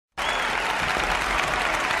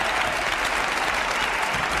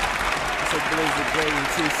Blizz ThaGreat and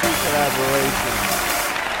TC collaboration.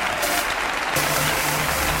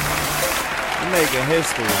 We're making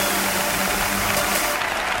history.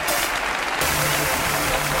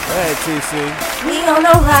 Go ahead, TC. We on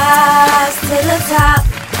the rise to the top.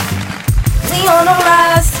 We on the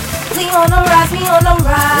rise. We on the rise. We on the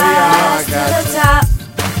rise to the top.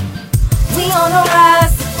 We on the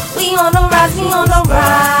rise. We on the rise. We on the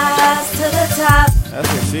rise to the top. That's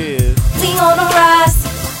what she is. We on the rise.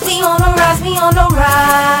 We on the rise. We on the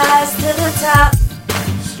rise to the top.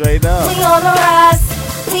 Straight up. We on the rise.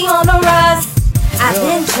 We on the rise. I've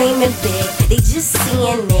been dreaming big, they just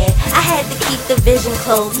seeing it. I had to keep the vision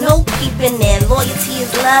closed, no peeping in. Loyalty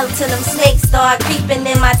is love till them snakes start creeping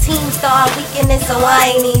in. My team start weakening, so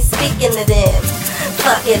I ain't even speaking to them.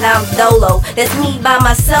 Fuck it, I'm dolo. That's me by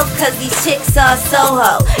myself, cause these chicks are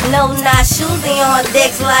Soho. No, not shoes, they on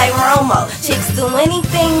decks like Romo. Chicks do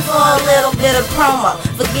anything for a little bit of promo.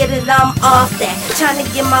 Forget it, I'm off that. Trying to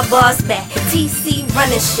get my boss back. TC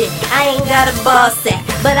running shit, I ain't got a boss at,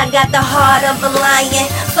 but I got the heart of a lion.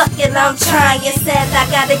 Fuck it, I'm trying. Said I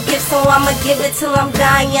got a gift, so I'ma give it till I'm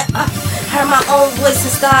dying. Heard my own voice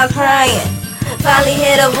and start crying. Finally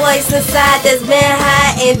hear a voice inside that's been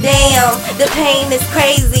hiding. Damn, the pain is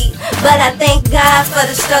crazy, but I thank God for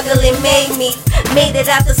the struggle it made me. Made it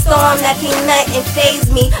out the storm, that can't nothing faze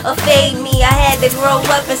me or fade me. I had to grow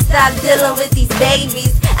up and stop dealing with these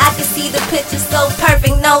babies. I can see the picture so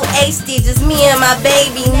perfect, no HD. Just me and my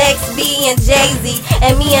baby, next B and Jay-Z.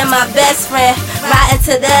 And me and my best friend, riding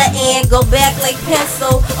to the end. Go back like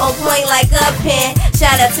pencil, on point like a pen.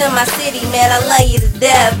 Shout out to my city, man, I love you to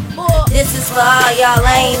death. This is for all y'all,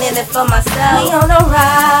 I ain't in it for myself. We on the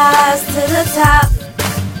rise to the top.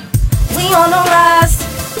 We on the rise.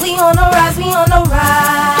 We on the rise. We on the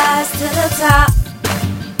rise to the top.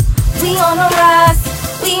 We on the rise.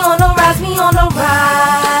 We on the rise. We on the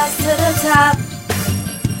rise to the top.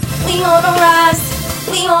 We on the rise.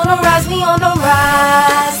 We on the rise. We on the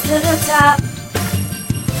rise to the top.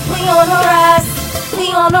 We on the rise.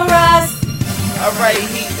 We on the rise. Alright,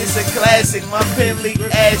 heat, it's a classic, my pen leak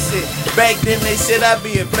acid. Back then they said I'd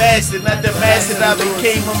be a bastard, not the master I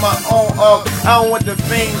became on my own arc. I don't want the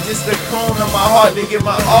fame, just the crown on my heart to get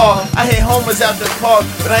my all. I hit homers out the park,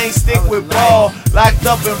 but I ain't stick with ball. Locked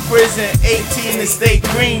up in prison, 18 to state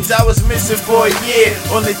greens. I was missing for a year,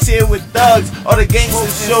 on the tier with thugs. All the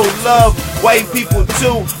gangsters show love, white people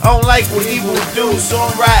too. I don't like what evil do, so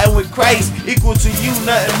I'm riding with Christ. Equal to you,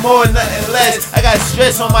 nothing more, nothing less. I got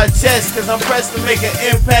stress on my chest, cause I'm pressed to make an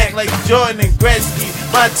impact like Jordan and Gretzky.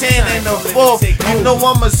 Montana in the fourth. You know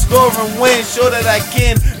I'ma score and win, show that I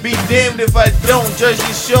can. Be damned if I don't, judge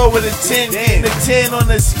the show with a 10. Getting a 10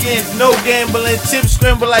 on the skin, no gambling. Chip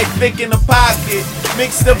scramble like thick in the pocket.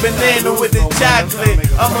 Mixed up banana with the chocolate.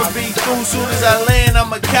 I'ma be through soon as I land,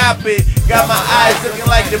 I'ma cop it. Got my eyes looking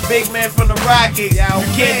like the big man from the Rockets. You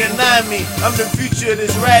can't deny me, I'm the future of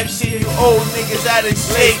this rap shit. You old niggas out of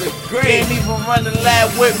shape, can't even run the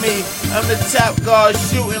lab with me. I'm the top guard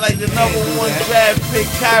shooting like the #1 draft pick,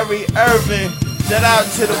 Kyrie Irving. Shout out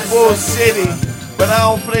to the Bull City, but I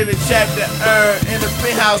don't play the trap to earn. In the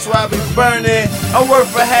penthouse where I be burning, I work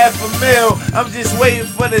for $500,000. I'm just waiting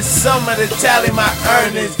for the summer to tally my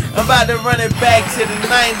earnings. I'm about to run it back to the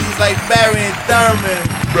 90s like Barry and Thurman.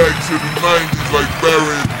 Back to the 90s like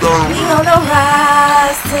Barry and Thurman. We on the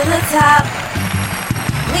rise to the top.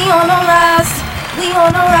 We on the rise. We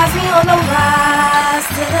on the rise. We on the rise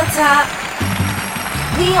to the top.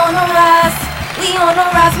 We on the rise. We on the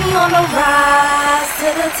rise. We on the rise to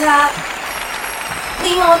the top.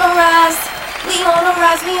 We on the rise. We on the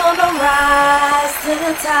rise. We on the rise to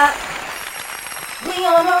the top. We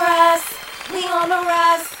on the rise. We on the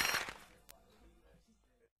rise.